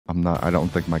I don't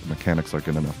think my mechanics are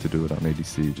good enough to do it on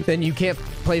ADC. Then you can't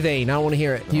play Vayne. I don't want to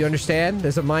hear it. Do you understand?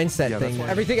 There's a mindset thing.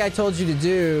 Everything I told you to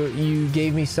do, you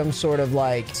gave me some sort of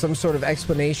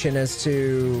explanation as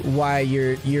to why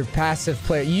you're passive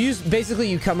player. Basically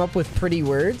you come up with pretty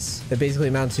words that basically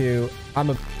amount to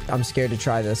I'm scared to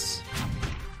try this.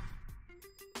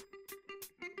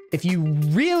 If you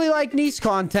really like NEACE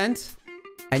content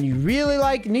and you really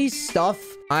like NEACE stuff,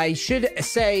 I should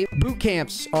say boot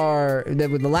camps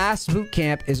the last boot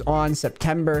camp is on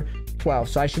September 12th.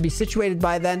 So I should be situated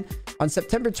by then. On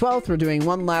September 12th, we're doing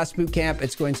one last boot camp.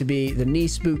 It's going to be the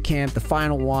NEACE boot camp, the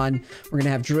final one. We're going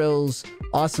to have drills,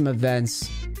 awesome events,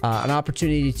 an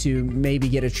opportunity to maybe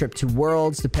get a trip to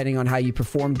Worlds, depending on how you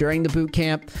perform during the boot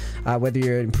camp, whether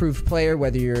you're an improved player,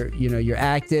 whether you're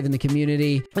active in the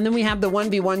community. And then we have the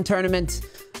 1v1 tournament,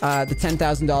 the $10,000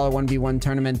 1v1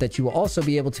 tournament that you will also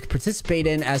be able to participate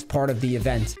in as part of the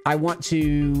event. I want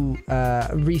to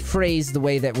rephrase the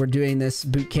way that we're doing this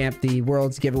boot camp, the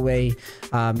Worlds giveaway.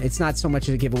 It's not so much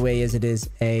a giveaway as it is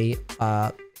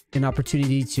an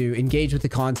opportunity to engage with the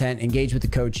content, engage with the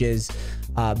coaches,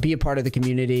 be a part of the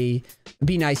community,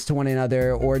 be nice to one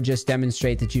another, or just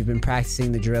demonstrate that you've been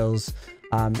practicing the drills.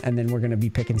 And then we're going to be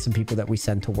picking some people that we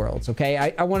send to Worlds. Okay,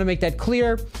 I want to make that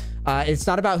clear. It's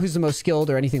not about who's the most skilled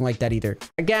or anything like that either.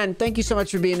 Again, thank you so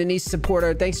much for being a NEACE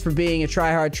supporter. Thanks for being a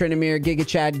tryhard Trinomir, Giga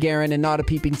Chad, Garen, and not a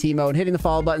peeping Timo, and hitting the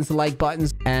follow buttons, the like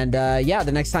buttons. And yeah,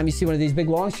 the next time you see one of these big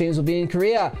long streams will be in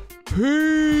Korea.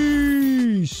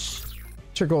 Peace.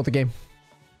 What's your goal at the game?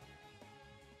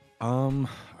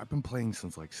 I've been playing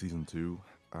since like season 2,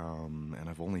 and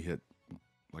I've only hit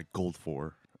like gold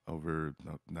 4 over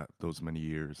those many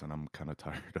years, and I'm kind of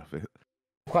tired of it.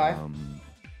 Okay.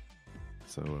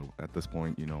 So at this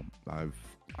point, you know, I've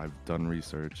done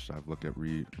research. I've looked at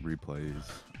replays.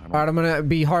 All right, I'm gonna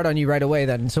be hard on you right away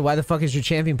then. So why the fuck is your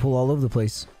champion pool all over the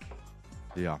place?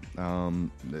 Yeah.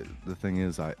 The thing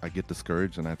is, I get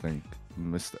discouraged, and I think,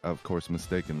 of course,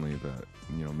 mistakenly, that,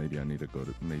 you know, maybe I need to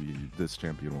maybe this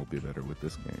champion will be better with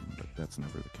this game, but that's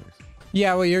never the case.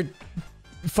 Yeah, well, you're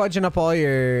fudging up all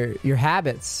your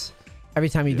habits every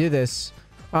time you do this.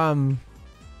 Go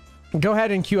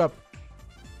ahead and queue up.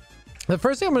 The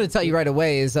first thing I'm going to tell you right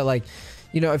away is that, like,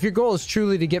 you know, if your goal is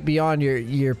truly to get beyond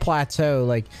your plateau,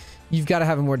 like, you've got to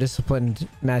have a more disciplined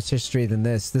match history than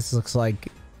this. This looks like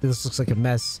a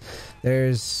mess.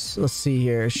 There's, let's see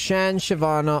here, Shen,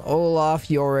 Shyvana,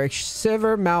 Olaf, Yorick,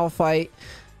 Sivir, Malphite,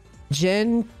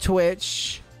 Jhin,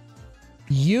 Twitch,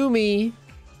 Yumi.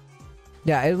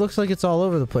 Yeah, it looks like it's all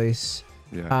over the place.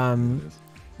 Yeah.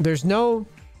 There's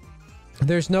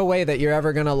no way that you're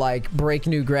ever gonna like break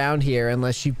new ground here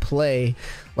unless you play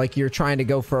like you're trying to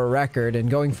go for a record, and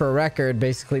going for a record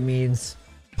basically means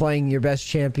playing your best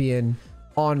champion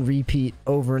on repeat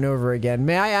over and over again.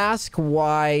 May I ask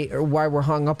why we're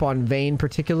hung up on Vayne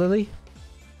particularly?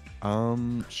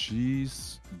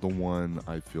 She's the one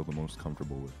I feel the most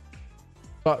comfortable with.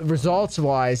 But results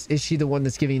wise, is she the one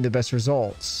that's giving you the best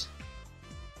results?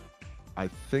 I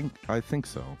think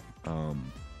so. I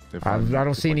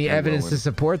don't see any evidence to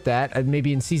support that.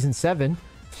 Maybe in season 7.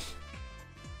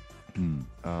 I'm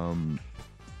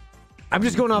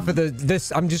just going off of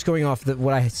I'm just going off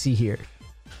what I see here.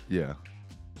 Yeah.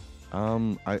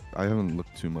 I haven't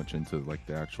looked too much into like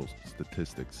the actual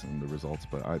statistics and the results,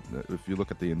 but if you look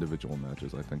at the individual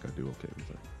matches, I think I do okay with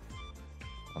it.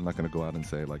 I'm not gonna go out and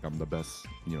say like I'm the best,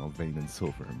 you know, Vayne and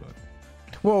Silver, but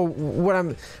well,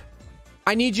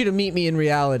 I need you to meet me in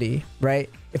reality, right?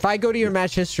 If I go to your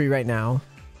match history right now,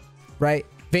 right?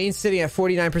 Vayne's sitting at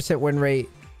 49% win rate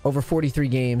over 43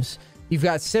 games. You've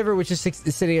got Sivir, which is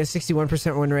sitting at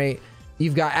 61% win rate.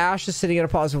 You've got Ashe is sitting at a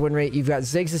positive win rate. You've got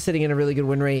Ziggs is sitting in a really good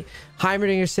win rate.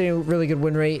 Heimerdinger is sitting at a really good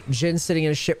win rate. Jin's sitting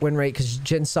in a shit win rate because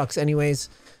Jhin sucks anyways.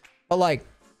 But like,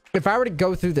 if I were to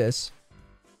go through this,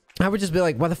 I would just be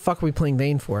like, what the fuck are we playing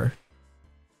Vayne for?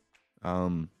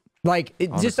 Like, it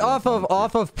honestly, just off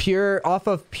of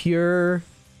pure,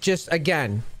 just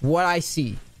again, what I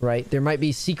see, right? There might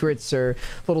be secrets or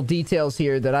little details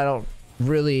here that I'm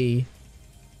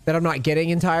not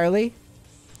getting entirely.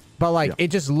 But like, it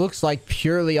just looks like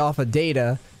purely off of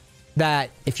data that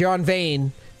if you're on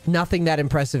Vayne, nothing that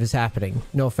impressive is happening.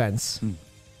 No offense.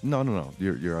 No.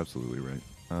 You're absolutely right.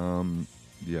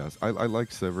 Yes, I like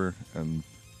Sivir, and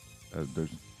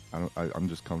I'm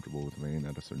just comfortable with Vayne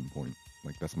at a certain point.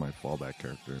 Like, that's my fallback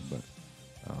character, but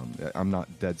I'm not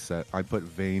dead set. I put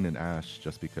Vayne and Ashe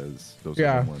just because those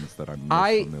are the ones that I'm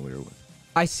most familiar with.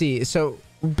 I see. So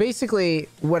basically,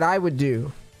 what I would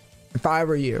do if I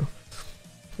were you,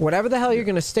 whatever the hell you're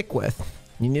going to stick with,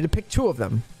 you need to pick 2 of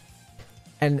them.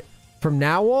 And from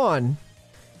now on,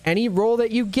 any role that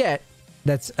you get,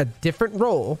 that's a different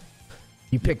role.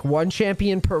 You pick one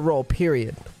champion per role,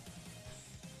 period.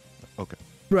 Okay.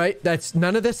 Right? That's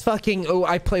none of this fucking, oh,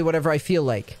 I play whatever I feel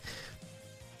like.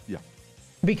 Yeah.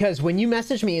 Because when you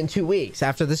message me in 2 weeks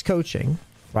after this coaching,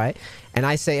 right? And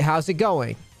I say, how's it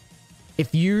going?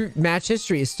 If your match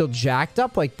history is still jacked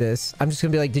up like this, I'm just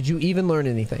going to be like, did you even learn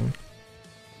anything?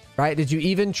 Right? Did you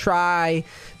even try?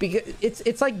 Because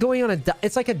it's like going on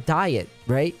it's like a diet,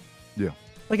 right? Yeah.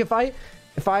 Like if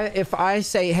I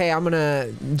say, hey, I'm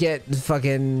gonna get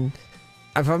fucking,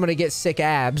 if I'm gonna get sick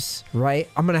abs, right?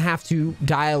 I'm gonna have to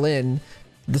dial in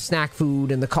the snack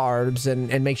food and the carbs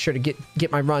and make sure to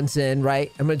get my runs in,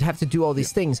 right? I'm gonna have to do all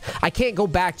these things. I can't go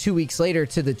back 2 weeks later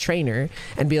to the trainer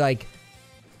and be like,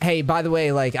 hey, by the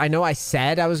way, like, I know I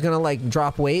said I was gonna like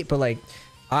drop weight, but like,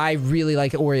 I really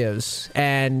like Oreos,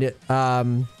 and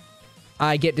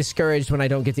I get discouraged when I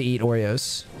don't get to eat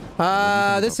Oreos.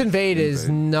 This invade is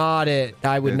not it.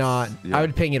 I would not. Yeah. I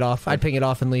would ping it off. I'd ping it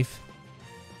off and leave.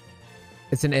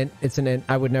 It's an int. It's an int.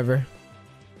 I would never.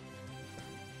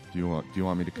 Do you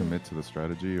want me to commit to the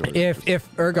strategy? Or if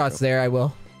Urgot's there, I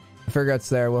will. If Urgot's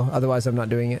there, I will. Otherwise, I'm not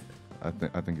doing it. I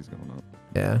think he's going up.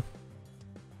 Yeah.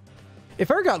 If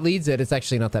Urgot leads it, it's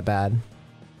actually not that bad.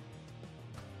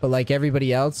 But like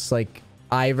everybody else, like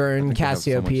Ivern,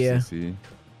 Cassiopeia. So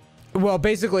well,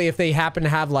 basically, if they happen to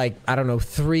have like, I don't know,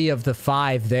 3 of the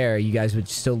 5 there, you guys would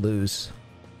still lose.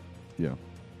 Yeah.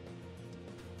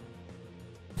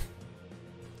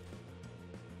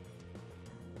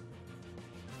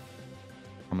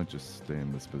 I'm gonna just stay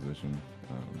in this position,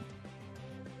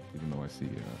 even though I see.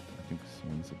 I think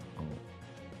Swain's.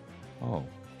 Oh.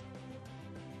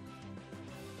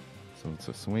 So it's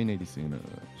a Swain ADC and a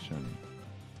Shen.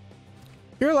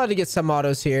 You're allowed to get some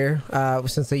autos here,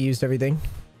 since they used everything.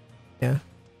 Yeah.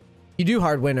 You do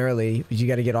hard win early, but you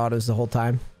got to get autos the whole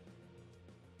time.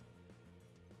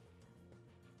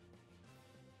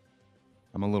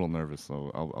 I'm a little nervous, so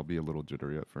I'll be a little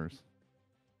jittery at first.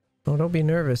 Oh, don't be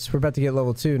nervous. We're about to get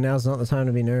level 2. Now's not the time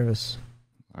to be nervous.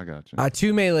 I got you.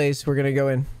 2 melees. We're going to go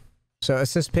in. So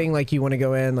assist ping like you want to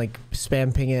go in, like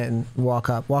spam ping it and walk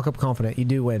up. Walk up confident. You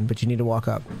do win, but you need to walk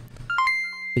up.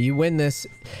 You win this.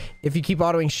 If you keep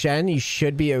autoing Shen, you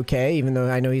should be okay, even though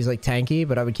I know he's like tanky,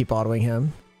 but I would keep autoing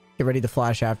him. Get ready to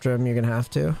flash after him. You're going to have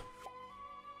to.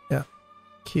 Yeah.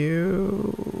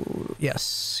 Q.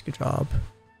 Yes. Good job.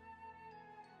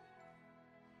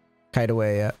 Kite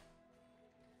away, yeah.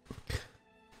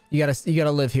 You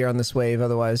gotta live here on this wave,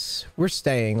 otherwise we're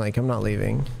staying. Like, I'm not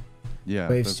leaving. Yeah.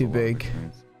 Wave's too big.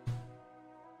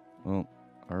 Well,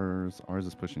 ours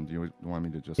is pushing. Do you want me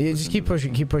to just? Yeah, just keep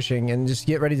pushing, and just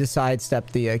get ready to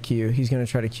sidestep the Q. He's gonna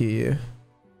try to Q you.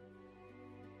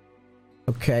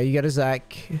 Okay, you got a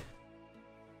Zac.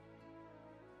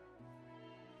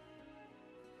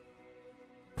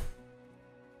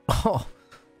 Oh,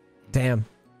 damn.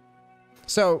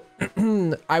 So,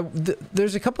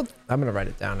 there's a couple. I'm gonna write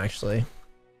it down actually.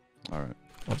 All right.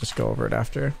 I'll just go over it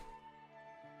after.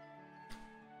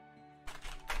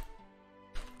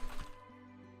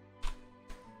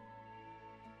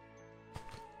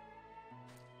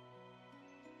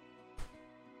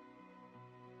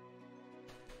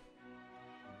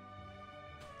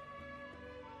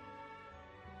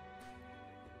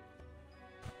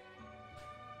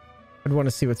 I'd want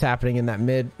to see what's happening in that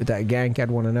mid with that gank.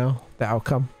 I'd want to know the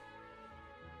outcome.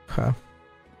 Okay.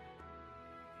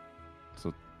 So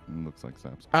it looks like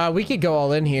Zap's. We could go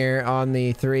all in here on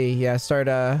the 3. Yeah, start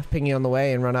pinging on the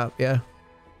way and run up. Yeah.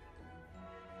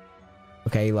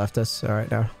 Okay, he left us. All right,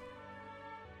 now.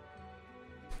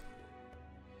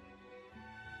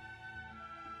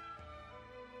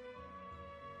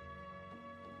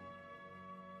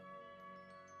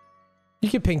 You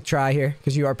can ping try here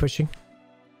because you are pushing.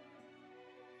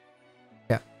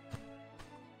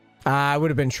 I would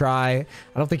have been try.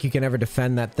 I don't think you can ever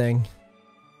defend that thing.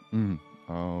 Oh,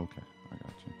 okay. I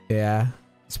got you. Yeah.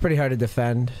 It's pretty hard to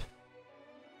defend. Do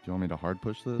you want me to hard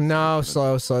push this? No,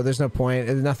 slow. There's no point.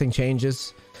 Nothing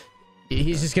changes.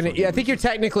 He's just gonna. Yeah, I think you're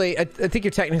technically. I think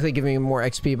you're technically giving him more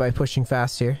XP by pushing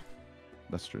fast here.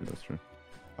 That's true. That's true.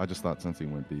 I just thought since he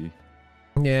went B.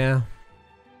 Yeah.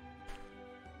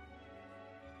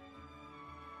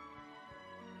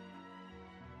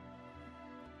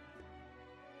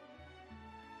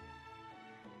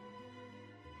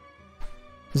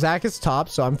 Zac is top,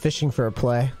 so I'm fishing for a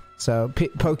play. So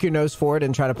poke your nose forward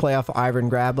and try to play off Ivern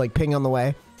grab, like ping on the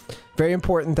way. Very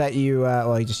important that you,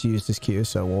 well, he just used his Q,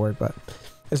 so it won't work, but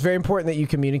it's very important that you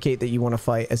communicate that you want to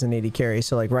fight as an AD carry.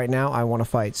 So like right now, I want to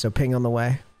fight, so ping on the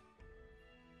way.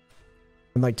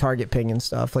 And like target ping and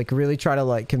stuff. Like really try to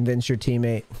like convince your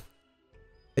teammate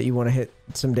that you want to hit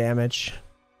some damage.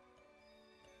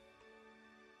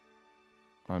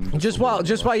 I'm Just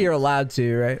while you're allowed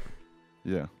to, right?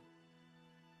 Yeah.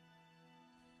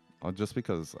 Just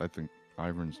because I think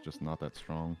Ivern's just not that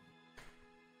strong.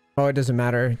 Oh, it doesn't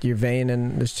matter. You're Vayne,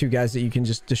 and there's 2 guys that you can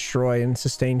just destroy in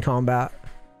sustained combat.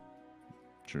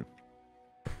 True.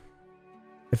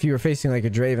 If you were facing like a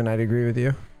Draven, I'd agree with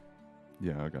you.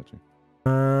 Yeah, I got you.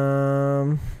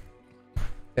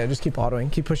 Yeah, just keep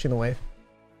autoing. Keep pushing the wave.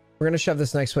 We're gonna shove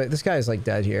this next wave. This guy is like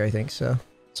dead here, I think, so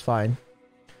it's fine.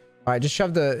 All right, just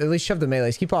at least shove the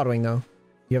melees. Keep autoing though.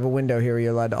 You have a window here where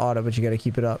you're allowed to auto, but you gotta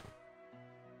keep it up.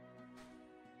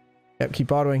 Yep, keep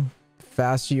autoing.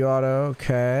 Fast you auto.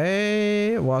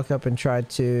 Okay. Walk up and try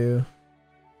to...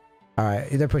 Alright,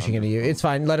 they're pushing into you. It's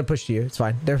fine. Let them push to you. It's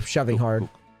fine. They're shoving hard.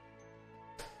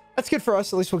 That's good for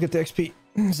us. At least we'll get the XP.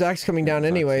 Zach's coming down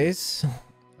anyways.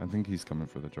 I think he's coming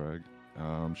for the drag.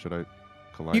 Should I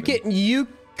collide? You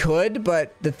could,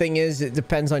 but the thing is, it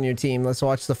depends on your team. Let's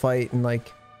watch the fight, and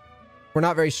like... We're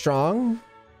not very strong.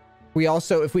 We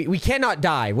also... If we cannot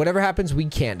die. Whatever happens, we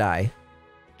can't die.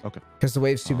 Okay. Because the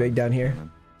wave's too big down here.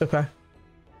 Okay.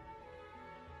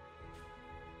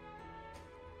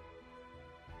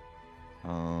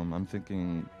 I'm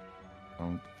thinking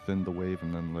thin the wave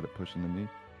and then let it push into me.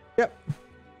 Yep.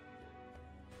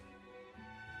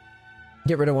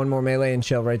 Get rid of 1 more melee and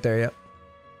chill right there. Yep.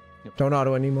 Don't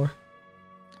auto anymore.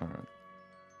 All right.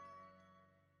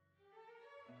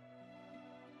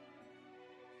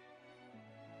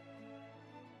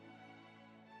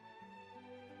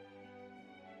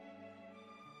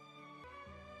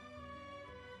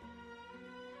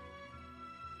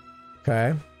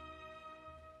 Okay.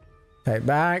 Take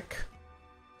back.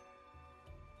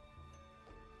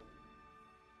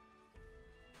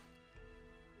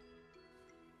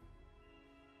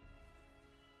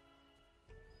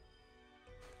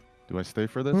 Do I stay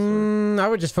for this? I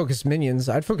would just focus minions.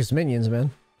 I'd focus minions, man.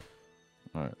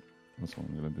 All right. That's what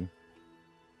I'm going to do.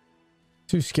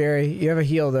 Too scary. You have a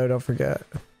heal, though. Don't forget.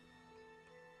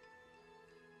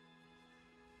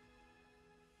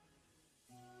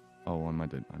 Oh, I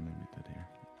maybe did here.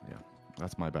 Yeah.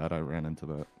 That's my bad. I ran into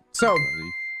that. So,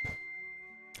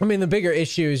 I mean, the bigger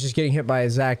issue is just getting hit by a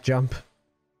Zach jump.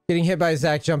 Getting hit by a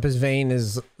Zach jump as Vayne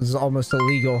is almost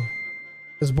illegal.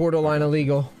 It's borderline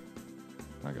illegal.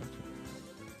 I got you.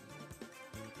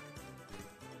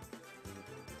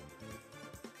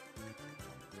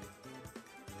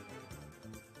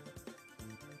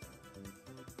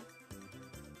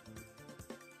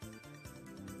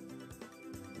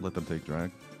 Let them take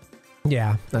drag.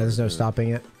 Yeah, no, there's no stopping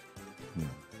it. Yeah.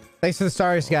 Thanks for the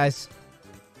stars, guys.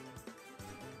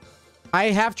 I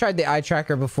have tried the eye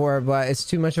tracker before, but it's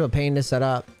too much of a pain to set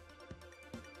up.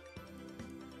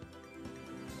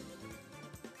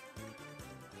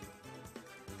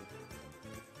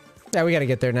 Yeah, we gotta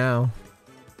get there now.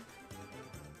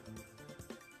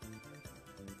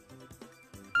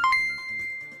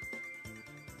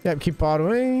 Yep, keep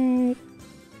autoing.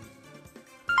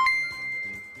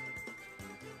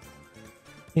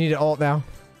 You need to ult now.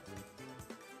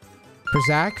 For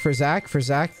Zach.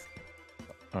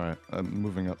 Alright, I'm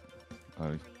moving up.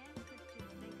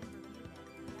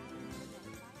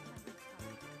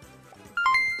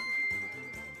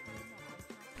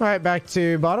 Alright, back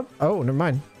to bottom. Oh, never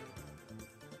mind.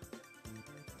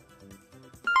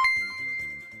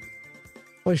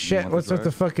 Holy shit, what's with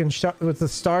the fucking with the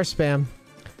star spam?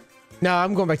 No,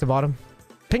 I'm going back to bottom.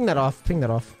 Ping that off.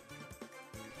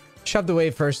 Shove the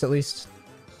wave first, at least.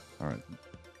 Alright.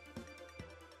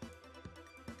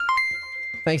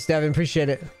 Thanks, Devin. Appreciate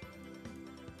it.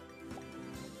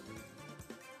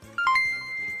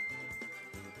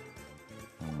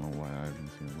 I don't know why I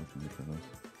haven't seen it with me for this.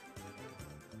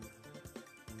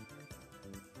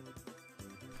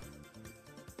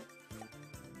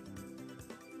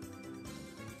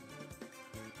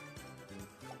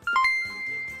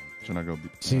 Should I go?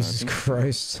 Jesus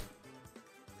Christ.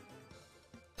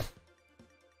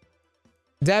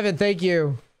 Devin, thank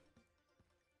you.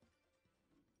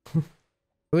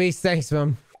 Luis, thanks,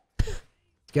 man. You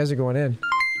guys are going in.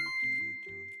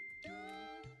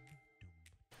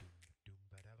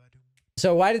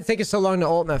 So why did it take us so long to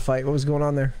ult in that fight? What was going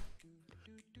on there?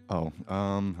 Oh,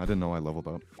 I didn't know I leveled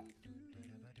up.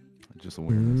 Just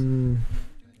awareness.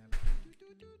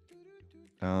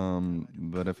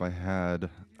 But if I had,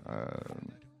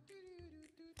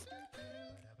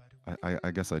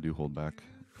 I guess I do hold back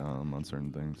on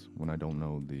certain things when I don't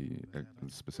know the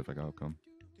specific outcome.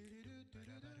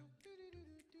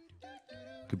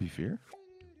 Could be fear.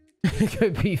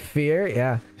 Could be fear,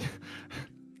 yeah.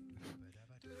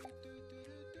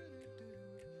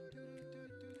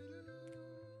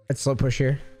 Let's slow push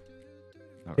here.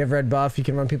 Okay. You have red buff, you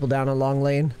can run people down a long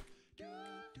lane.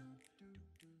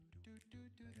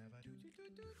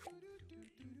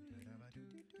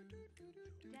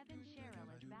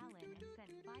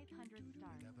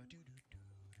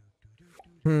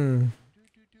 All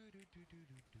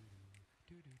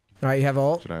right, you have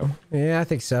ult? Should I? Yeah, I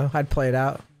think so. I'd play it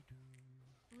out.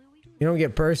 You don't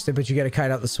get bursted, but you get to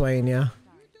kite out the Swain, yeah.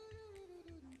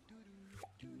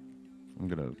 I'm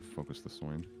gonna focus the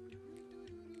Swain.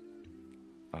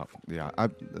 Yeah, I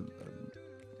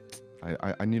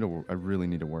need to. I really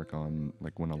need to work on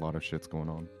like when a lot of shit's going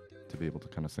on to be able to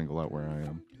kind of single out where I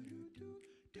am.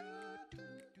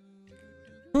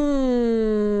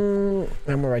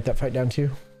 I'm gonna write that fight down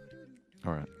too.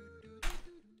 All right.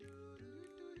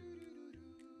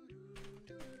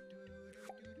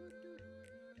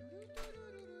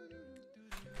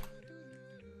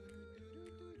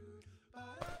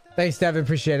 Thanks, Devin.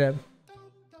 Appreciate it.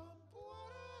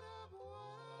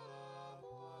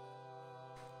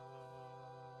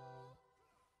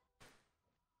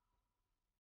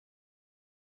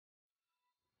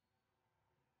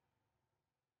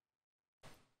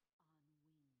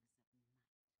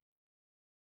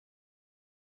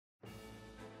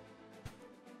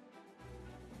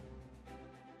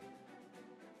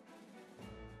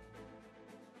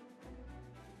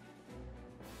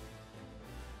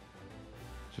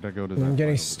 Should I go to that? I'm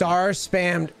getting star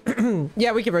spammed.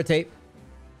 Yeah, we can rotate.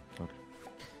 Okay.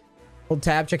 Hold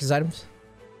tab, check his items.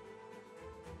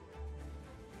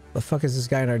 The fuck is this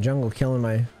guy in our jungle killing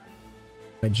my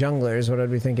junglers? What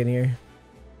I'd be thinking here.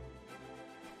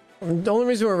 The only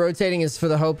reason we're rotating is for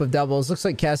the hope of doubles. Looks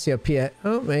like Cassiopeia.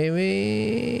 Oh,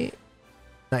 maybe.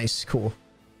 Nice, cool.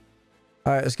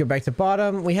 All right, let's go back to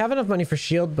bottom. We have enough money for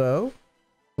shield bow.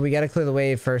 We got to clear the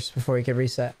wave first before we can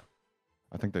reset.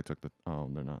 I think they took the. Oh,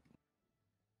 they're not.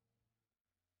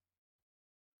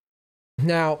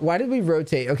 Now, why did we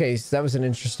rotate? Okay, so that was an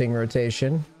interesting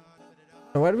rotation.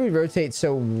 Why did we rotate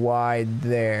so wide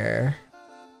there?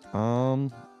 No.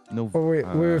 What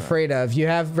we're afraid of. You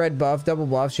have red buff, double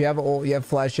buffs. You have ult. You have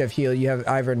flash. You have heal. You have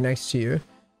Ivern next to you.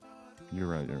 You're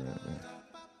right. You're right. Yeah.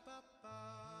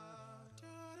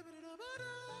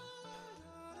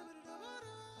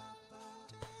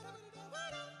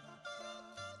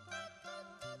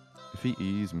 If he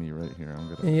ease me right here,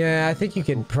 I'm gonna. Yeah, I think you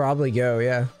can probably go.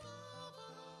 Yeah.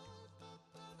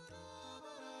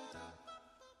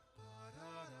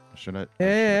 Should I?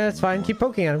 Yeah, that's fine. Keep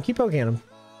poking at him. Keep poking at him.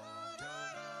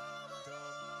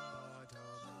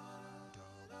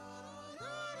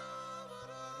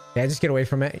 Yeah, just get away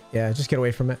from it. Yeah, just get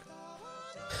away from it.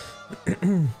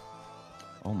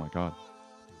 Oh my god.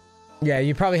 Yeah,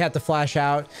 you probably have to flash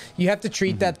out. You have to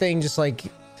treat that thing just like...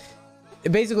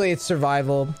 Basically, it's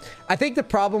survival. I think the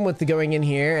problem with the going in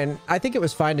here, and I think it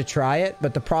was fine to try it,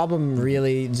 but the problem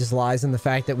really just lies in the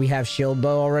fact that we have shield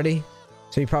bow already.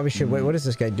 So you probably should... Wait, what is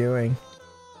this guy doing?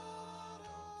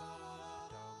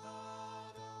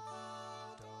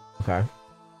 Okay.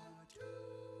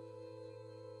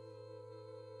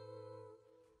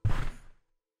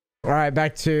 All right,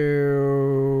 back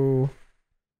to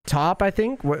top, I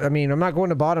think. I mean, I'm not going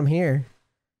to bottom here.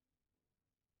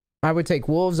 I would take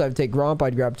wolves. I would take Gromp.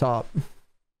 I'd grab top.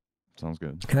 Sounds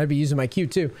good. And I'd be using my Q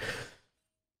too.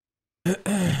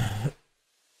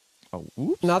 Oh,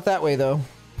 oops. Not that way though.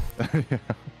 Yeah.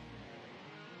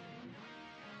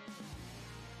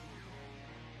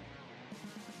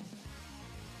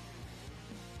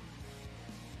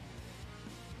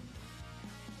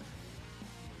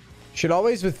 Should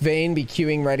always with Vayne be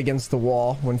queuing right against the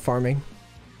wall when farming.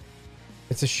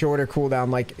 It's a shorter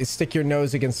cooldown. Like stick your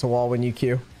nose against the wall when you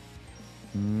queue.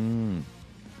 I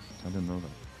didn't know that.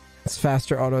 It's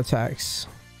faster auto attacks.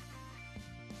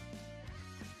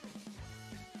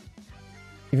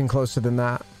 Even closer than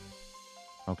that.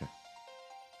 Okay.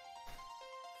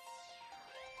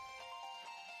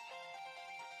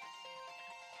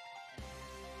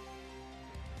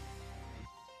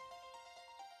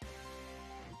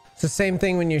 It's the same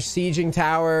thing when you're sieging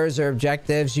towers or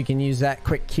objectives. You can use that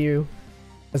quick Q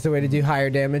as the way to do higher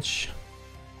damage.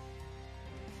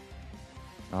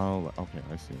 Oh, okay.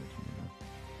 I see what you mean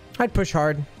now. I'd push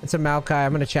hard. It's a Maokai.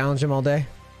 I'm going to challenge him all day.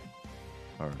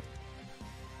 All right.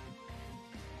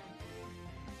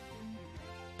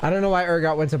 I don't know why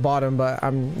Urgot went to bottom, but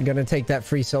I'm going to take that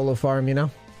free solo farm, you know?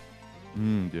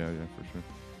 Yeah, for sure.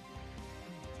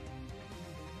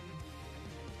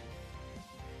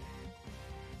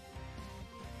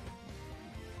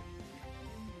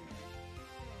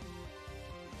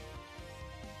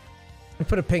 I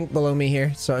put a pink below me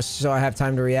here, so I have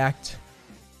time to react.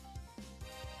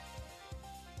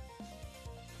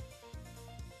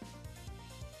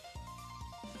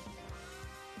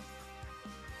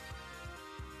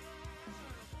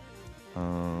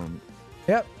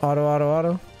 Yep,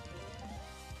 auto.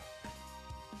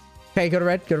 Okay, go to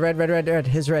red, red.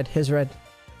 His red.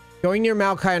 Going near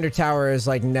Maokai under tower is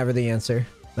like never the answer.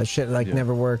 That shit like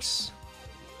never works.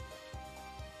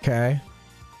 Okay.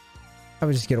 I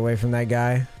would just get away from that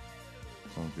guy.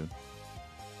 Sounds good.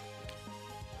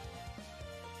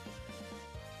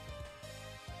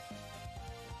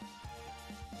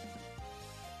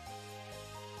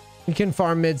 You can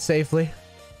farm mid safely.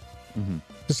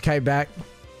 Just kite back.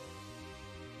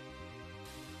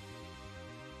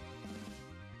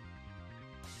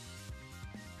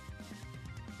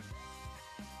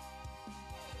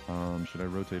 Should I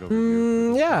rotate over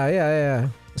here? Yeah.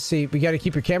 See, we got to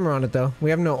keep your camera on it though. We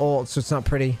have no ult, so it's not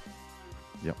pretty.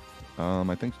 Yep.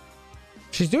 I think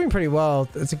she's doing pretty well.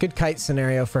 It's a good kite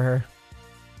scenario for her.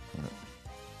 All right.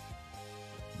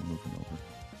 Moving over.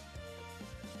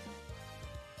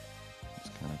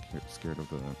 Just kind of scared of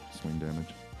the swing damage.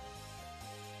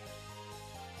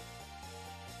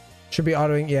 Should be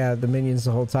autoing, yeah, the minions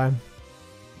the whole time.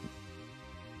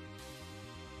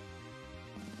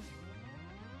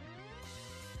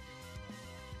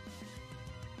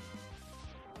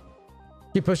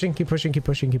 Keep pushing. They're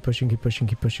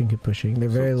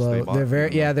very low.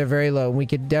 They're very low. We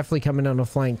could definitely come in on a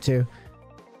flank too.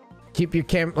 Keep your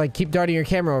keep darting your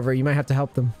camera over. You might have to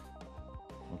help them.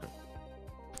 Okay.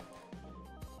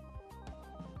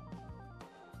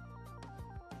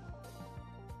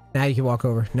 Now you can walk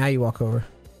over. All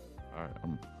right.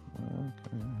 Okay.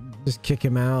 Just kick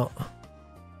him out.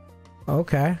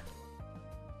 Okay.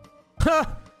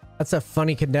 Ha! That's a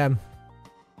funny condemn.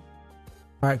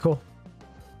 All right, cool.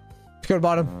 Let's go to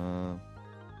bottom.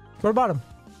 Go to bottom.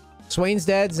 Swain's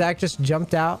dead. Zach just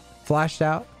jumped out, flashed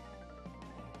out.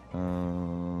 I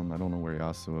don't know where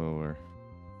Yasuo or.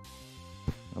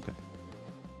 Okay.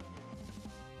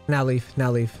 Now leave.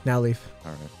 All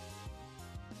right.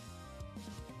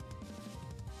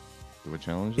 Do we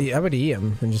challenge him? I would E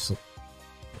him and just.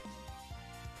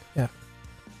 Yeah.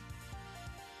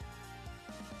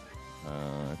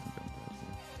 I think I'm dead.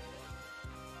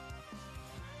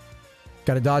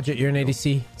 Gotta dodge it. You're an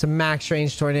ADC. It's a max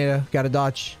range tornado. Gotta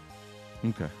dodge.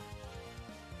 Okay.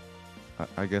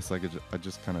 I guess I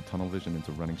just kind of tunnel vision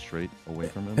into running straight away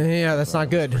from him. Yeah, that's not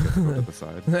good. To the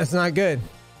side. That's not good.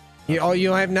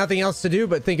 You have nothing else to do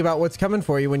but think about what's coming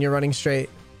for you when you're running straight.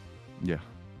 Yeah.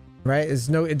 Right?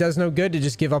 It does no good to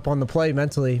just give up on the play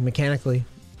mentally, mechanically.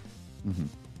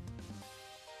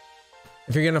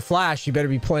 If you're gonna flash, you better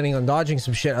be planning on dodging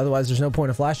some shit. Otherwise, there's no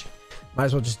point of flashing. Might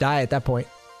as well just die at that point.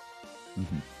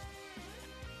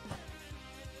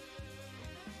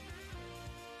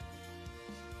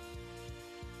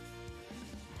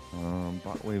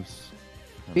 Bot waves.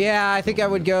 Yeah, I think I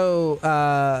would go.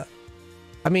 I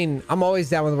mean, I'm always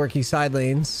down with working side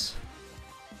lanes,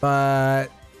 but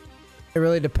it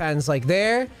really depends. Like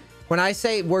there, when I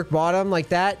say work bottom like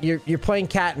that, you're playing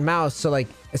cat and mouse. So like,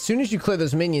 as soon as you clear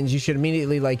those minions, you should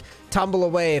immediately like tumble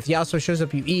away. If Yasuo shows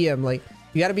up, you E him. Like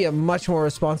you got to be a much more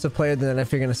responsive player than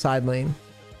if you're gonna side lane.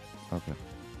 Okay.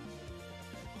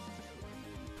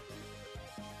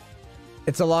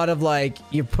 It's a lot of like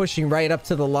you're pushing right up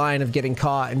to the line of getting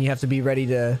caught, and you have to be ready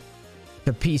to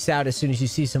peace out as soon as you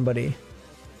see somebody.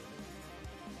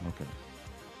 Okay.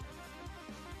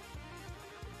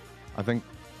 I think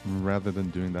rather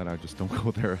than doing that, I just don't go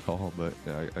there at all. But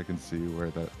yeah, I can see where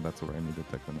that's where I need to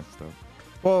take the next step.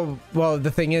 Well,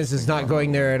 the thing is not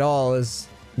going there at all is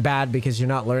bad because you're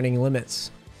not learning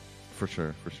limits. For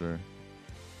sure.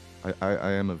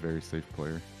 I am a very safe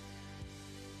player.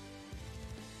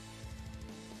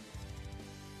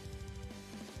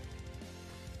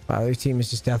 Wow, their team is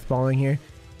just deathballing here.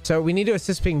 So we need to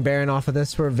assist ping Baron off of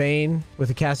this. We're Vayne with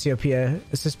a Cassiopeia.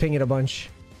 Assist ping it a bunch.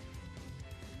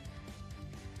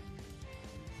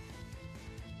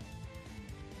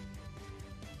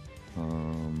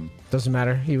 Doesn't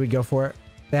matter. He would go for it.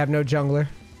 They have no jungler.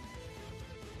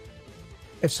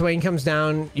 If Swain comes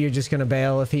down, you're just gonna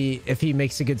bail if he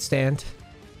makes a good stand.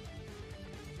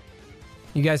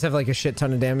 You guys have like a shit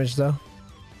ton of damage though.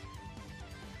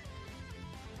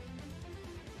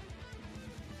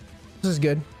 This is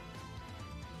good.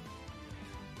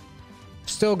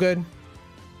 Still good.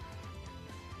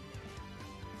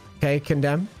 Okay,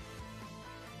 condemn.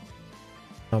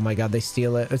 Oh my god, they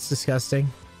steal it. It's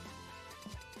disgusting.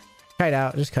 Kite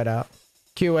out. Just cut out.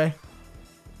 Q away.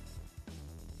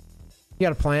 You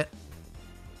got a plant.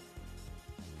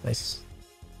 Nice.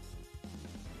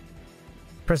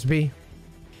 Press B.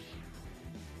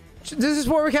 Does this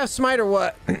Warwick have smite or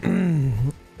what?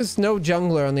 There's no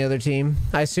jungler on the other team.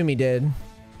 I assume he did.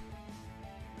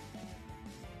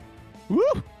 Woo!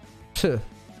 Tuh.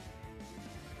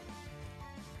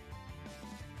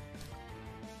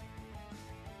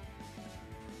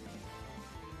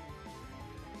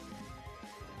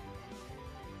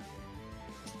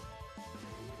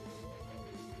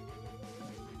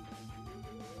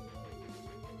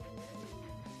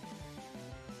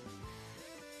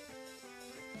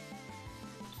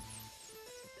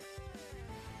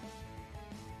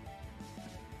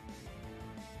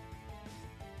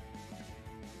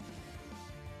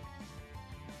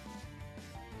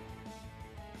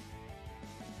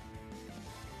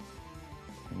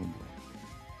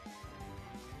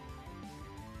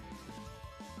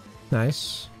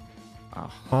 Nice. Ah.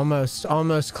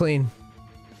 Almost clean.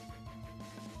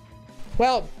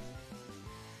 Well,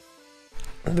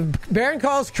 the Baron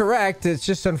call is correct. It's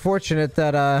just unfortunate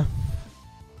that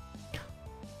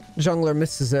jungler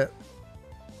misses it.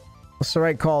 It's the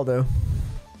right call though.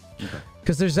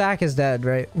 Because their Zac is dead,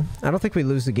 right? I don't think we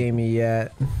lose the game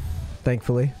yet,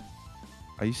 thankfully.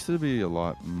 I used to be a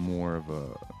lot more of a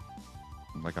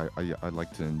like I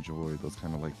like to enjoy those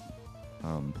kind of like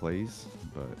plays,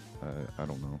 but I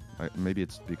don't know. Maybe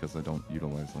it's because I don't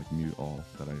utilize like mute all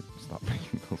that I stopped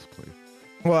making those plays.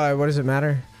 Why? What does it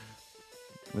matter?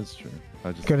 That's true.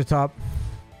 I just Go to top.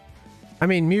 I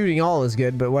mean, muting all is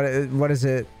good, but what is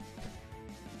it?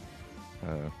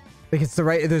 Like it's the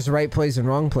right. There's right plays and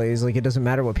wrong plays. Like it doesn't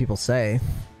matter what people say.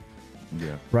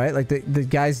 Yeah. Right. Like the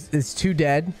guys. It's too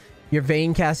dead. Your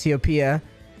Vayne Cassiopeia.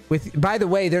 With, by the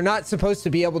way, they're not supposed to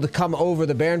be able to come over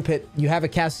the Baron pit. You have a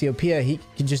Cassiopeia, he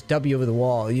can just W over the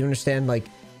wall. You understand? Like,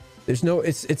 there's no,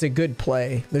 it's a good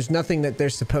play. There's nothing that they're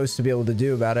supposed to be able to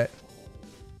do about it.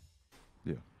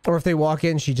 Yeah. Or if they walk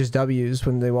in, she just W's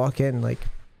when they walk in. Like,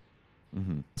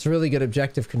 it's a really good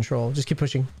objective control. Just keep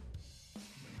pushing.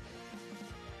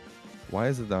 Why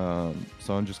is it, so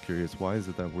I'm just curious, why is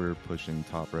it that we're pushing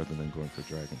top rather than going for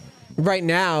dragon? Right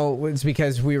now, it's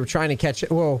because we were trying to catch,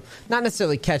 well, not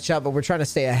necessarily catch up, but we're trying to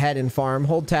stay ahead in farm.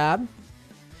 Hold tab.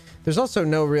 There's also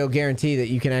no real guarantee that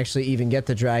you can actually even get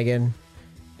the dragon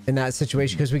in that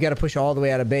situation because we got to push all the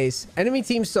way out of base. Enemy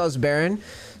team still has Baron,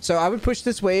 so I would push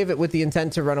this wave with the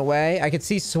intent to run away. I could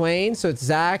see Swain, so it's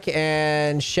Zac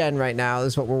and Shen right now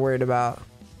is what we're worried about.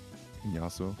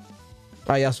 Yasuo?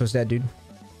 Oh, Yasuo's dead, dude.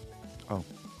 Oh.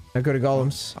 Now go to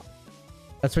golems.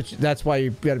 That's why you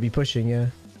got to be pushing, yeah.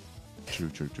 True.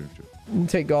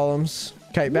 Take golems.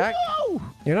 Kite back. Whoa!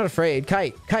 You're not afraid.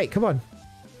 Kite, come on.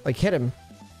 Like hit him.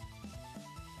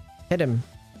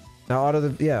 Now out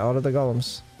of the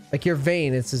golems. Like your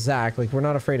Vayne, it's a Zac. Like we're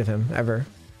not afraid of him ever.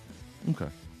 Okay.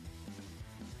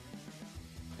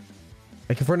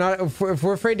 Like if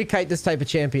we're afraid to kite this type of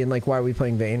champion, like why are we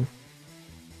playing Vayne?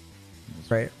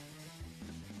 Right.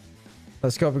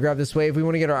 Let's go up and grab this wave. We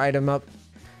want to get our item up.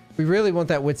 We really want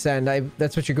that wit's end.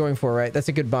 That's what you're going for, right? That's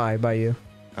a good buy by you.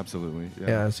 Absolutely.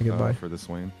 Yeah, it's a good buy. For the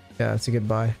Swain. Yeah, it's a good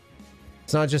buy.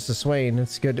 It's not just a Swain.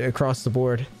 It's good across the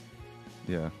board.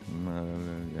 Yeah.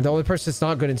 The only person that's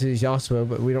not good into is Yasuo,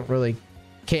 but we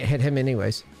can't hit him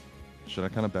anyways. Should I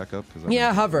kind of back up?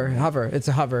 Yeah, hover. It's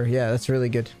a hover. Yeah, that's really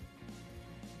good.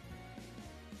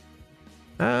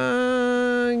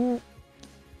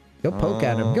 Go poke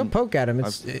at him. Go poke at him.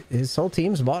 His whole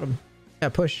team's bottom. Yeah,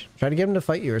 push. Try to get him to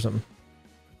fight you or something.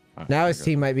 Right, now his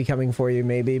team might be coming for you,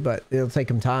 maybe, but it'll take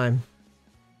him time.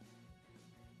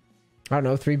 I don't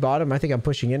know. 3 bottom. I think I'm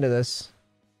pushing into this.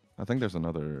 I think there's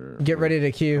another. Get ready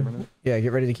to queue. Yeah,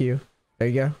 get ready to queue. There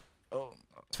you go. Oh,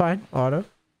 it's fine. Auto.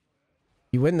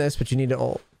 You win this, but you need to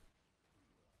ult.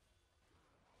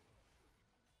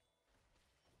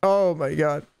 Oh my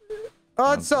god.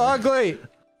 Oh, it's so ugly.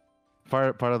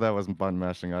 Part of that was button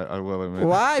mashing. I will admit.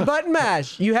 Why button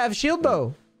mash? You have shield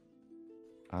bow.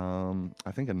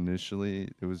 I think initially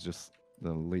it was just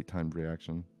the late time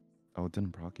reaction. Oh, it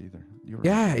didn't proc either. You were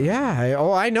yeah, right. yeah.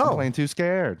 Oh, I know. I'm playing too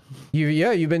scared.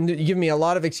 You've been giving me a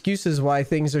lot of excuses why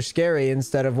things are scary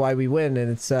instead of why we win, and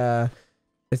it's a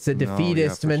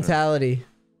defeatist mentality. Sure.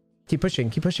 Keep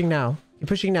pushing now. Keep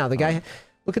pushing now. The guy,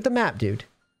 look at the map, dude.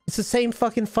 It's the same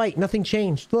fucking fight. Nothing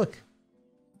changed. Look.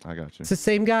 I got you. It's the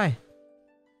same guy.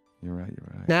 You're right.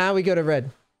 Now we go to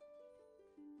red.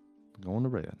 Going to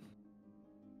red.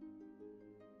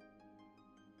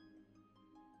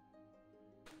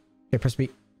 Okay, press B.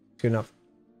 Good enough.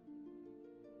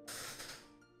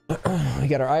 We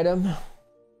got our item.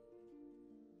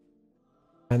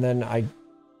 And then I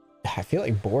feel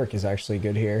like Bork is actually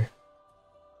good here.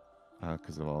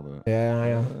 Because of all the... Yeah, I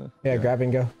know. Yeah, grab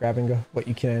and go. What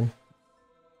you can.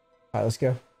 Alright, let's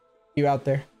go. You out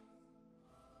there.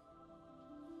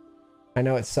 I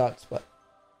know it sucks, but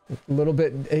a little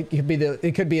bit, it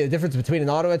could be a difference between an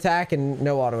auto attack and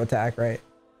no auto attack, right?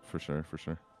 For sure.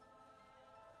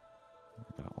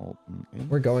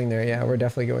 We're going there, yeah, we're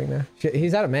definitely going there.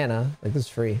 He's out of mana, like this is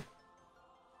free.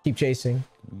 Keep chasing.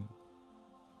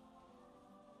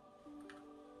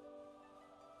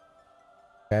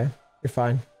 Okay, you're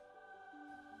fine.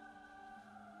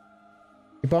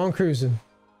 Keep on cruising.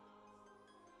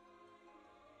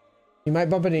 You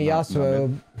might bump into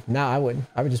Yasuo. No, I wouldn't.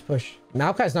 I would just push.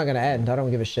 Maokai's not going to end. I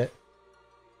don't give a shit.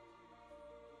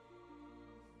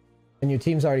 And your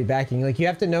team's already backing. Like, you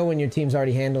have to know when your team's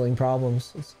already handling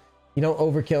problems. You don't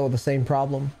overkill the same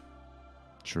problem.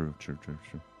 True. You're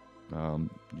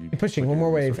pushing one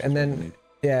more wave, and then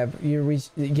Yeah, you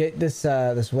get this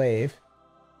this wave.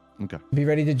 Okay. Be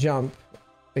ready to jump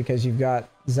because you've got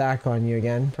Zach on you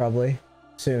again, probably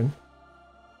soon.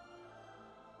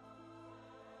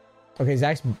 Okay,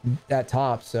 Zach's at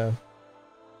top, so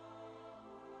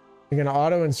you're gonna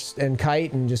auto and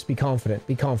kite and just be confident.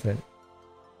 Be confident,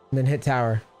 and then hit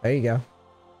tower. There you go.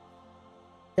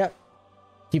 Yep.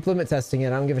 Keep limit testing it.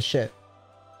 I don't give a shit.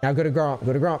 Now go to Gromp.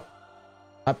 Go to Gromp.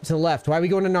 Up to the left. Why are we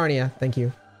going to Narnia? Thank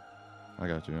you. I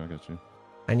got you. I got you.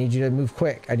 I need you to move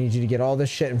quick. I need you to get all this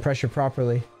shit and pressure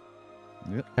properly.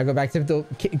 Yep. Now go back to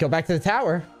the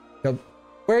tower. Go.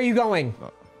 Where are you going?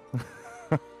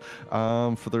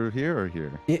 Further here or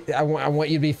here? I want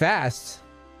you to be fast.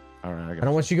 All right. I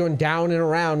don't want you going down and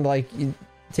around like you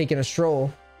taking a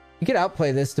stroll. You could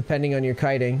outplay this depending on your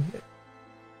kiting.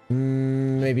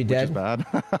 Maybe dead. Which is bad.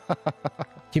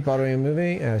 Keep autoing and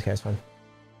moving. Okay, it's fine.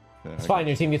 Yeah, It's fine.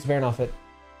 Your team gets Baron off it.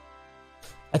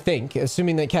 I think,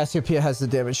 assuming that Cassiopeia has the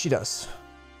damage she does.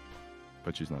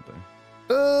 But she's not there.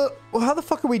 Well, how the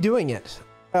fuck are we doing it?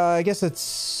 I guess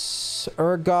it's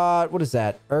Urgot. What is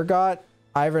that? Urgot,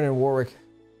 Ivern, and Warwick.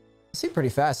 I see pretty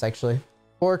fast, actually.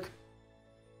 Orc.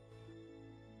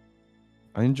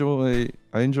 I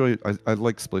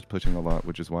like split pushing a lot,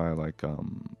 which is why I like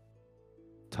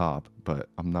top, but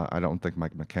I don't think my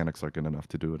mechanics are good enough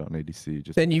to do it on ADC.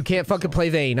 Just then you can't fucking play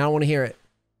Vayne. I don't want to hear it.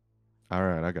 All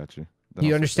right, I got you. Then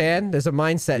You understand? There's a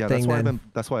mindset thing.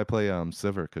 That's why I play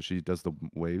Sivir, because she does the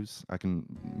waves. I can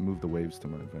move the waves to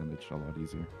my advantage a lot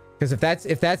easier. Because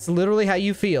if that's literally how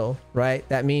you feel, right?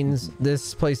 That means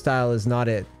this playstyle is not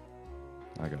it.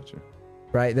 I got you.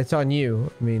 Right? That's on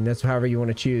you. I mean, that's however you want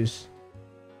to choose.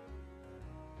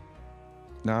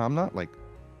 Now I'm not like,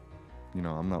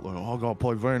 I'm not like, oh, I'll go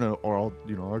play Vayne or I'll,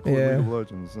 I play League of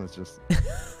Legends. It's just,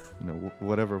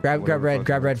 whatever.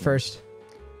 Grab red first.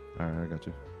 All right, I got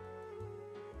you.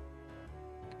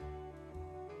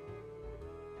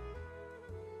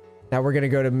 Now we're going to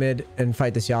go to mid and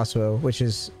fight this Yasuo, which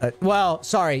is... well,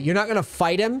 sorry. You're not going to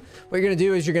fight him. What you're going to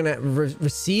do is you're going to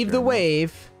receive the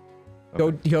wave.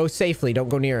 Okay. Go safely. Don't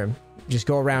go near him. Just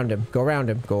go around him. Go around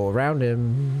him. Go around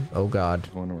him. Oh, God.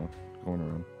 Going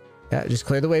around. Yeah, just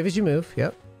clear the wave as you move.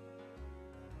 Yep.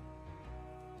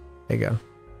 There you go.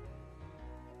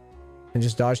 And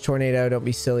just dodge Tornado. Don't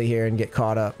be silly here and get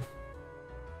caught up.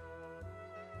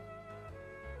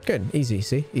 Good. Easy.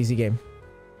 See? Easy game.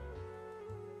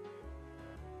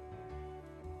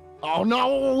 Oh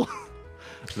no!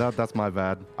 That's my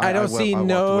bad. I see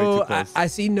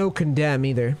no condemn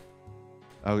either.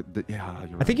 Oh yeah, you're right.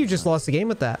 I think you just lost the game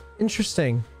with that.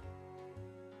 Interesting.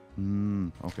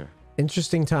 Okay.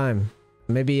 Interesting time.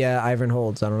 Maybe Ivern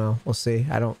holds. I don't know. We'll see.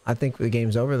 I think the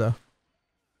game's over though.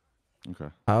 Okay.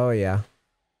 Oh yeah.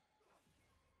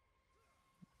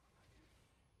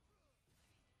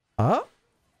 Oh.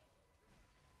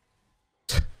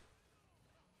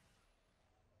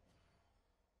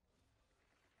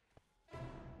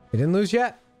 We didn't lose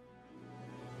yet.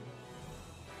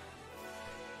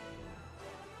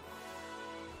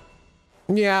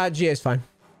 Yeah, GA is fine.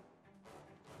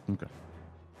 Okay.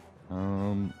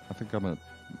 I think I'm gonna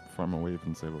farm a wave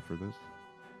and save it for this,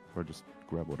 or just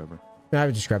grab whatever. I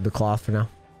would just grab the cloth for now.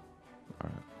 All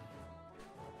right.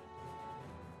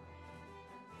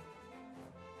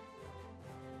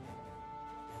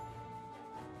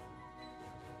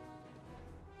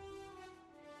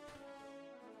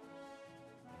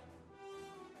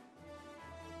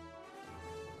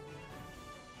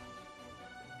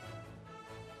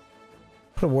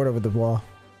 Put a ward over the wall.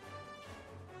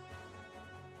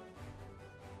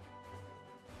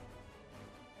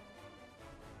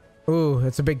 Ooh,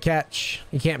 that's a big catch.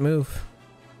 You can't move.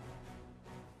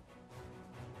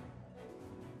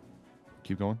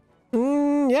 Keep going.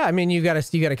 Yeah, I mean you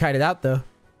gotta kite it out though.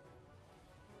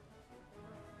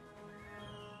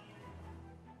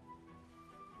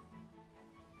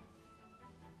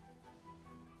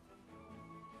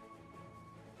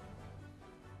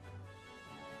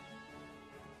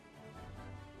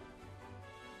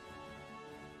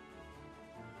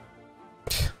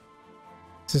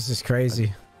 This is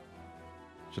crazy.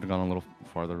 Should have gone a little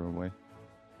farther away.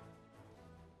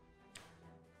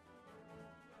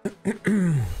 I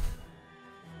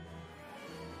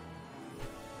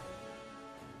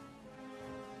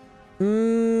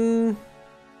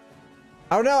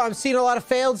don't know. I'm seeing a lot of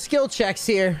failed skill checks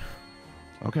here.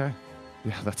 Okay.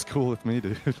 Yeah, that's cool with me,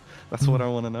 dude. That's what I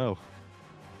want to know.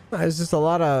 There's just a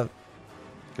lot of...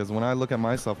 Because when I look at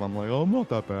myself, I'm like, oh, I'm not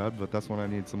that bad. But that's when I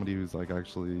need somebody who's like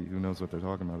actually, who knows what they're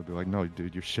talking about to be like, no,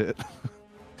 dude, you're shit.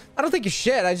 I don't think you're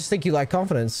shit. I just think you lack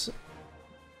confidence.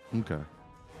 Okay.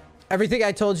 Everything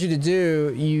I told you to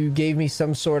do, you gave me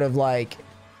some sort of like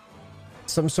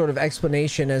some sort of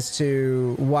explanation as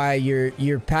to why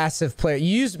you're passive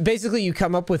player. Basically you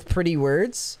come up with pretty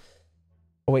words.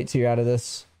 I'll wait till you're out of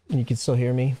this and you can still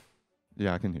hear me.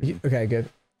 Yeah, I can hear you. Okay, good.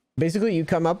 Basically you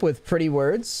come up with pretty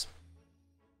words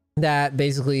that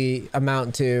basically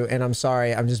amount to, and I'm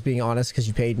sorry, I'm just being honest because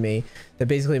you paid me, that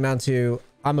basically amount to,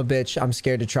 I'm a bitch, I'm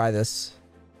scared to try this.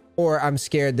 Or I'm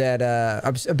scared that,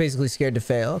 I'm basically scared to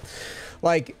fail.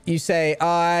 Like, you say,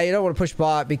 I don't want to push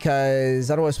bot because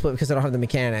I don't want to split because I don't have the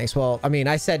mechanics. Well, I mean,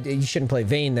 I said you shouldn't play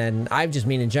Vayne then. I just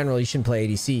mean in general, you shouldn't play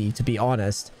ADC, to be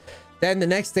honest. Then the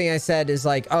next thing I said is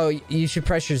like, oh, you should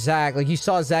pressure Zach. Like, you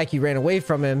saw Zach, you ran away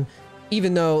from him.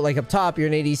 Even though, like, up top, you're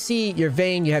an ADC, you're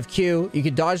Vayne, you have Q, you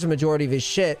could dodge the majority of his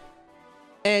shit,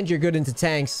 and you're good into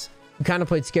tanks. You kind of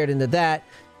played scared into that.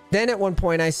 Then at one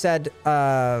point I said,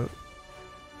 there's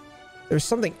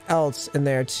something else in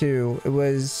there too. It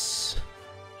was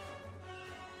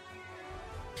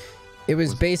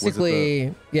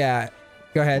basically, yeah,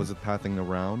 go ahead. Was it pathing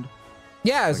around?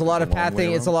 Yeah, there's like a lot of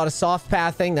pathing. It's a lot of soft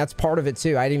pathing. That's part of it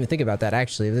too. I didn't even think about that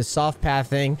actually. There's soft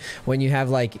pathing when you have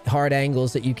like hard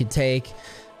angles that you could take.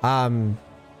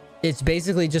 It's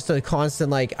basically just a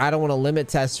constant like, I don't want to limit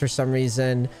test for some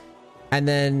reason. And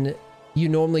then you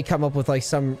normally come up with like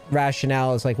some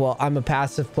rationale. It's like, well, I'm a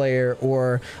passive player,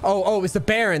 or oh, it was the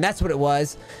Baron. That's what it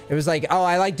was. It was like, oh,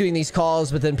 I like doing these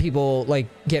calls, but then people like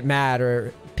get mad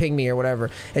or ping me or whatever.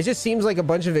 It just seems like a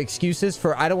bunch of excuses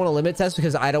for, I don't want to limit test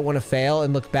because I don't want to fail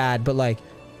and look bad. But like,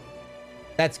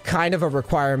 that's kind of a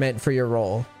requirement for your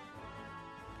role.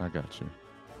 I got you.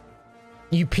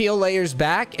 You peel layers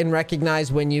back and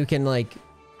recognize when you can like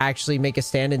actually make a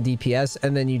stand in DPS,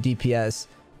 and then you DPS.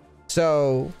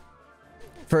 So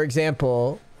for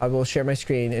example, I will share my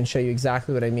screen and show you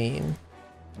exactly what I mean.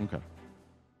 Okay.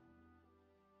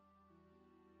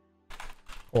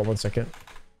 Hold on 1 second.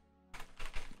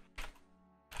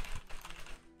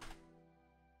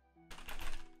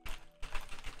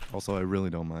 Also, I really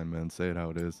don't mind, man. Say it how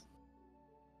it is.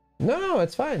 No,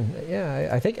 it's fine. Yeah,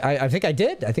 I think I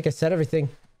did. I think I said everything.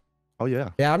 Oh yeah.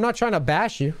 Yeah, I'm not trying to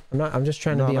bash you. I'm just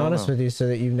trying to be honest with you so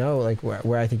that you know like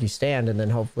where I think you stand, and then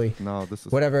hopefully this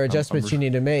is whatever adjustments you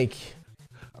need to make.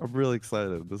 I'm really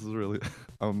excited. This is really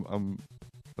I'm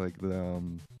like the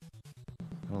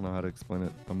I don't know how to explain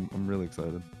it. I'm really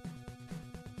excited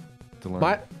to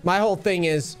learn. My whole thing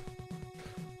is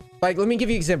like, let me give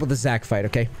you an example of the Zach fight,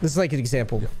 okay? This is like an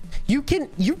example. Yeah.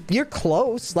 You're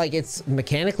close, like it's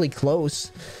mechanically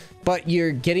close, but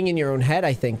you're getting in your own head,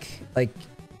 I think. Like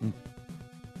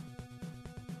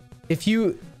if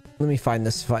you, let me find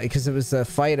this fight, because it was a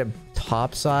fight at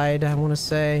top side, I want to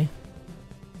say.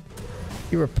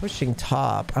 You were pushing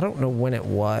top. I don't know when it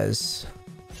was.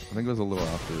 I think it was a little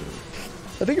after.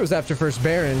 I think it was after first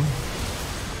Baron.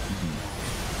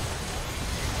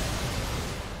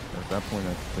 At that point,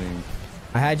 I think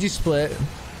I had you split.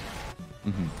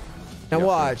 Now yeah,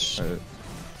 watch. You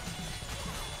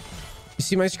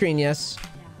see my screen? Yes.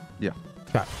 Yeah.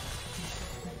 Okay.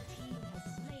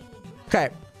 Okay.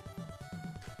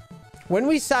 When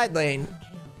we side lane,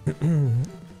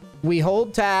 we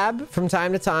hold tab from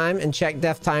time to time and check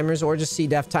death timers, or just see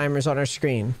death timers on our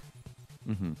screen.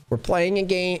 We're playing a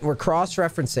game. We're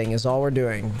cross-referencing is all we're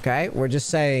doing. Okay. We're just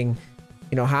saying,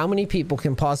 you know, how many people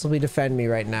can possibly defend me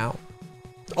right now?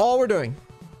 All we're doing.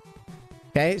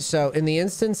 Okay. So in the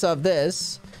instance of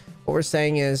this, what we're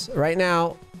saying is right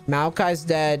now, Maokai's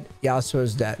dead.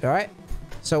 Yasuo's dead. All right.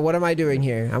 So what am I doing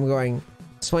here? I'm going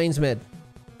Swain's mid.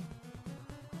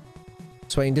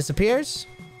 Swain disappears.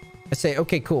 I say,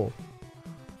 okay, cool.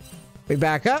 We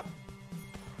back up.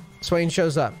 Swain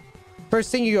shows up. First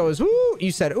thing you go is, ooh.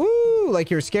 You said, ooh, like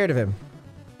you were scared of him.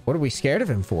 What are we scared of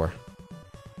him for?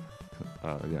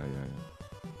 Yeah.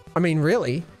 I mean,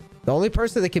 really? The only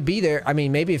person that could be there, I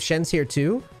mean, maybe if Shen's here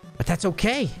too, but that's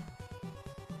okay.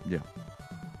 Yeah.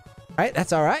 Right?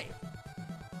 That's all right.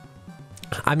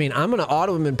 I mean, I'm going to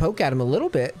auto him and poke at him a little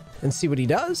bit and see what he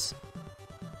does.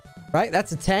 Right?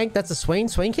 That's a tank. That's a Swain.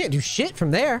 Swain can't do shit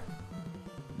from there.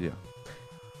 Yeah.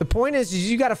 The point is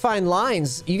you got to find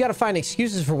lines. You got to find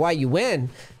excuses for why you win,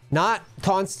 not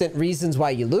constant reasons why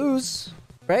you lose.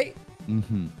 Right?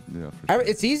 Yeah, for sure.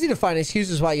 It's easy to find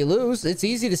excuses why you lose. It's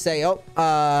easy to say, oh,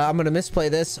 I'm going to misplay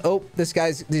this. Oh,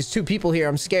 there's two people here.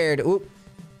 I'm scared. Oop.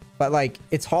 But like,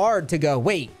 it's hard to go,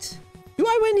 wait, do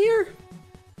I win here?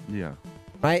 Yeah.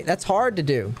 Right? That's hard to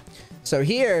do. So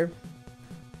here,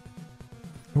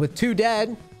 with two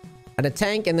dead and a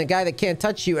tank and the guy that can't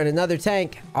touch you and another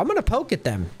tank, I'm going to poke at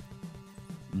them.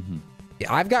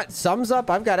 I've got sums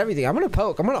up. I've got everything. I'm going to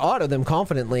poke. I'm going to auto them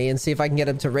confidently and see if I can get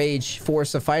them to rage,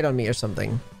 force a fight on me or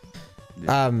something.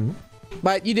 Yeah.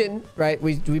 But you didn't, right?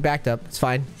 We backed up. It's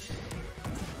fine.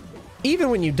 even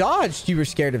when you dodged, you were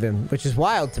scared of him, which is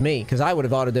wild to me because I would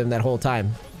have autoed him that whole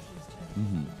time.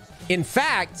 In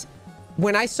fact,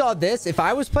 when I saw this, if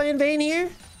I was playing Vayne here,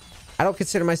 I don't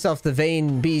consider myself the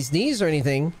Vayne bee's knees or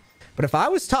anything, but if I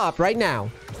was top right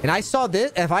now and I saw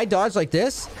this, if I dodged like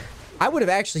this, I would have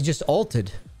actually just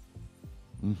ulted.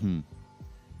 Because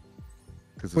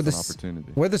it's an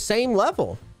opportunity. We're the same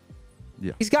level.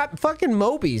 Yeah. He's got fucking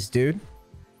Mobies, dude.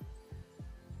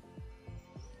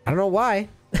 I don't know why.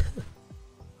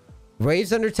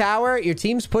 Waves under tower. Your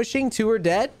team's pushing. 2 are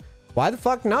dead. Why the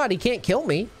fuck not? He can't kill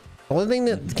me. The only thing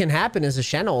that can happen is a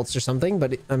Shen ults or something.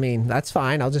 But, I mean, that's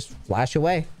fine. I'll just flash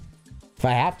away. If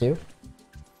I have to.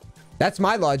 That's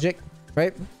my logic,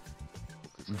 right?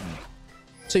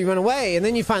 So you run away, and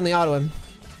then you finally auto him.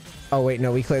 Oh, wait.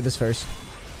 No, we cleared this first.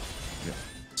 Yeah.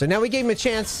 So now we gave him a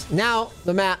chance. Now,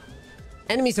 the map.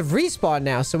 Enemies have respawned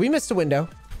now, so we missed a window.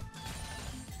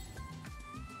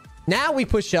 Now we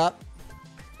push up,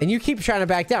 and you keep trying to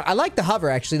back down. I like the hover,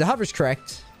 actually. The hover's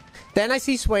correct. Then I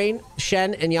see Swain,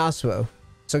 Shen, and Yasuo.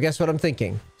 So guess what I'm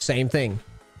thinking? Same thing.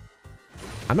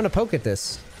 I'm going to poke at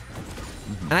this.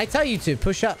 And I tell you to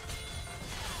push up.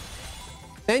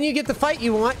 Then you get the fight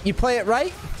you want. You play it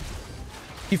right.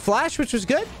 You flash, which was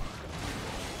good.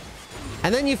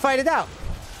 And then you fight it out.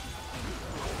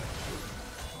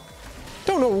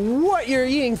 Don't know what you're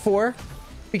eating for.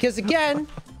 Because again,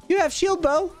 you have shield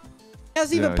bow. It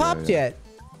hasn't even popped yet.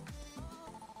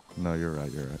 No, you're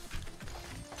right. You're right.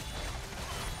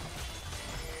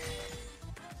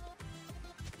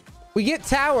 We get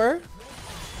tower.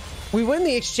 We win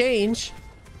the exchange.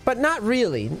 But not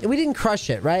really. We didn't crush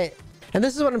it, right? And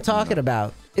this is what I'm talking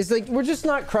about. Is like we're just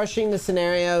not crushing the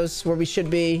scenarios where we should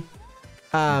be.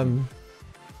 Let's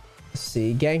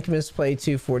see. Gank misplay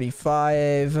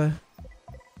 245.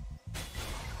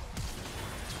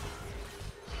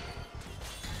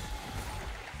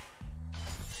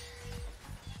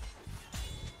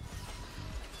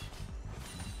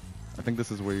 I think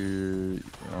this is where you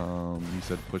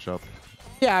said push up.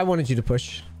 Yeah, I wanted you to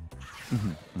push.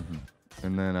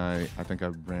 And then I think I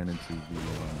ran into the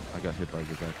I got hit by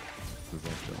the guy.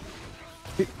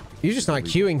 You're just not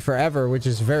queuing forever, which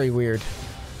is very weird.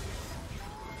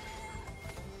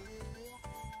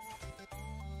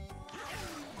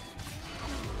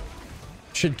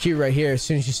 Should queue right here as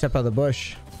soon as you step out of the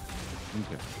bush.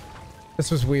 Okay. This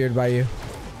was weird by you.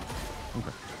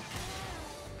 Okay.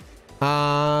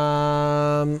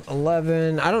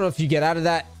 11. I don't know if you get out of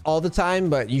that all the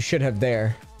time, but you should have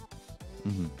there.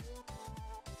 And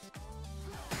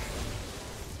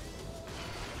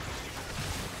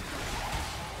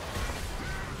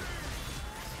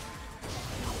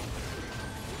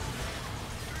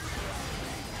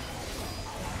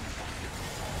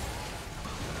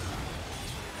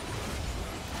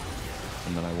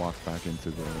then I walked back into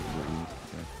the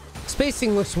yeah.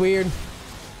 Spacing looks weird.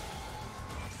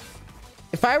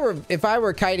 If I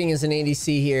were kiting as an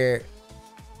ADC here,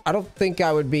 I don't think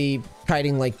I would be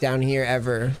kiting like down here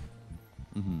ever.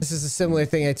 This is a similar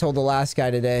thing I told the last guy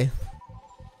today,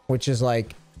 which is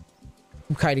like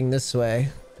I'm kiting this way.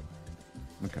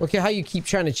 Okay. Look at how you keep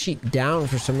trying to cheat down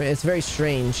for some reason. It's very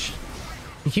strange.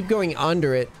 You keep going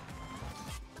under it.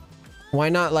 Why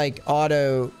not like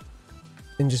auto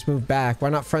and just move back? Why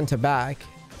not front to back?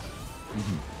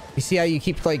 You see how you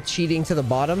keep like cheating to the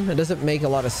bottom? It doesn't make a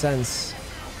lot of sense.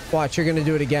 Watch, you're gonna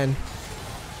do it again.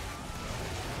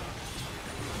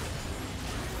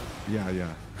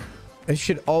 Yeah. It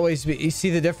should always be. You see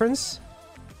the difference?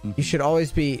 You should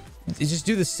always be. You just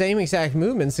do the same exact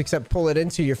movements except pull it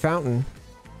into your fountain.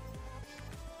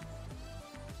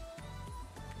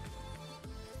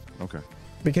 Okay.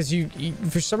 Because you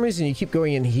for some reason you keep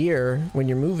going in here when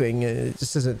you're moving. It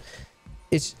just doesn't.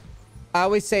 It's. I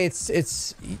always say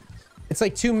it's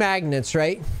like two magnets,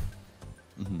 right?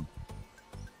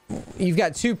 You've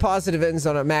got two positive ends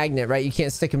on a magnet, right? You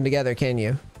can't stick them together, can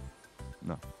you?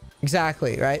 No.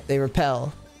 Exactly, right? They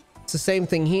repel. It's the same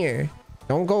thing here.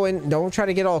 Don't go in. Don't try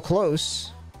to get all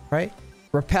close, right?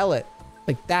 Repel it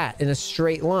like that in a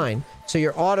straight line. So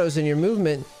your autos and your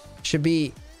movement should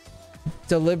be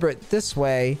deliberate this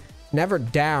way, never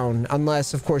down,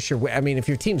 unless of course you're. I mean, if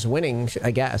your team's winning,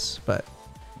 I guess, but.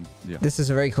 Yeah. This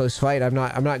is a very close fight. I'm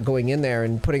not going in there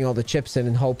and putting all the chips in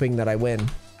and hoping that I win.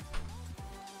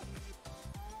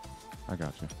 I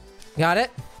got you. Got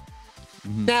it?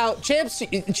 Now, champs,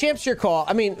 your call.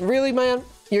 I mean, really, man,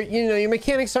 your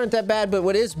mechanics aren't that bad, but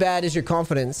what is bad is your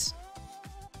confidence.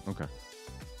 Okay.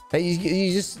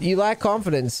 You lack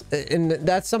confidence, and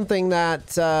that's something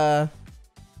that I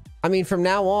mean, from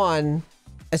now on,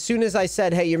 as soon as I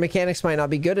said, hey, your mechanics might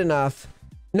not be good enough.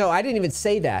 No, I didn't even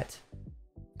say that.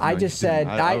 I just said,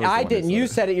 I didn't. You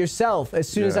said it yourself. As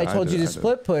soon as I told you to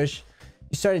split push,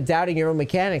 you started doubting your own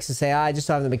mechanics and say, I just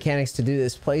don't have the mechanics to do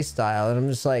this play style. And I'm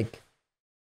just like,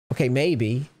 okay,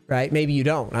 maybe, right? Maybe you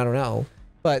don't. I don't know.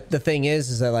 But the thing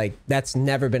is that like, that's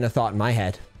never been a thought in my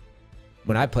head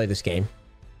when I play this game.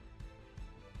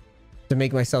 To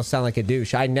make myself sound like a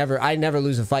douche. I never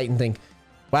lose a fight and think,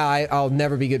 wow, I'll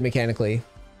never be good mechanically.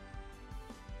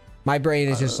 My brain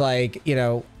is just like, you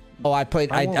know, oh, I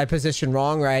positioned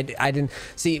wrong, or I didn't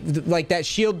see, like that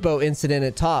shield bow incident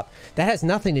at top. That has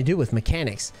nothing to do with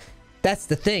mechanics. That's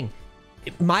the thing.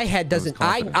 My head doesn't.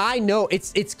 I know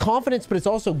it's confidence, but it's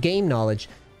also game knowledge.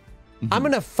 I'm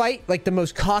gonna fight like the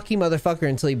most cocky motherfucker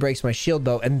until he breaks my shield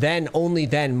bow, and then only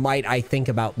then might I think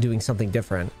about doing something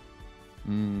different.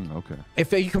 Okay.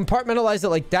 If you compartmentalize it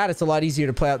like that, it's a lot easier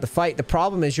to play out the fight. The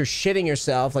problem is you're shitting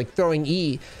yourself, like throwing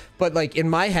E. But like in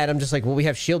my head, I'm just like, well, we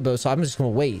have shield bow, so I'm just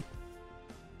gonna wait.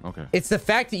 Okay. It's the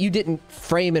fact that you didn't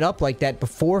frame it up like that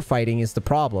before fighting is the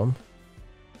problem.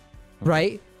 Okay.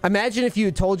 Right? Imagine if you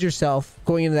had told yourself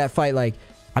going into that fight, like,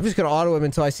 I'm just gonna auto him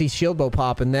until I see shield bow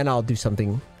pop, and then I'll do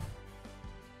something.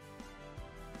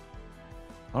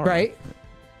 All right?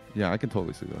 Yeah, I can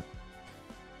totally see that.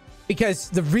 Because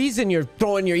the reason you're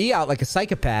throwing your E out like a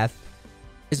psychopath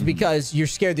is because you're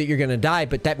scared that you're going to die,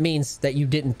 but that means that you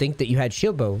didn't think that you had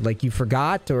shield bow. Like you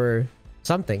forgot or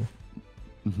something.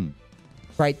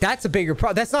 Right? That's a bigger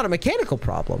problem. That's not a mechanical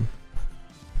problem.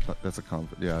 That's a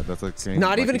confidence. Yeah, that's a game,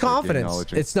 not even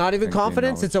confidence. It's not even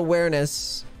confidence. It's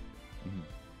awareness.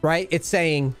 Right? It's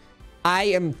saying, I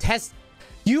am test.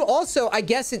 You also, I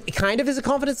guess it kind of is a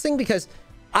confidence thing because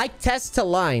I test to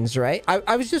lines, right?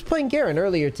 I was just playing Garen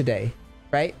earlier today,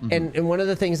 right? And one of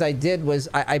the things I did was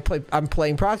I'm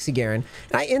playing proxy Garen,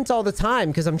 and I int all the time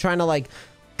because I'm trying to like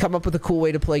come up with a cool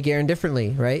way to play Garen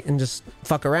differently, right? And just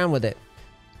fuck around with it.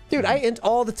 Dude, I int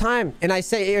all the time, and I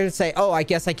say, oh, I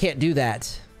guess I can't do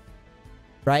that,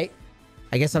 right?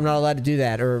 I guess I'm not allowed to do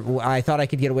that, or I thought I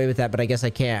could get away with that, but I guess I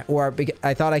can't, or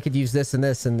I thought I could use this and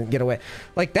this and get away.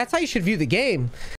 Like, that's how you should view the game.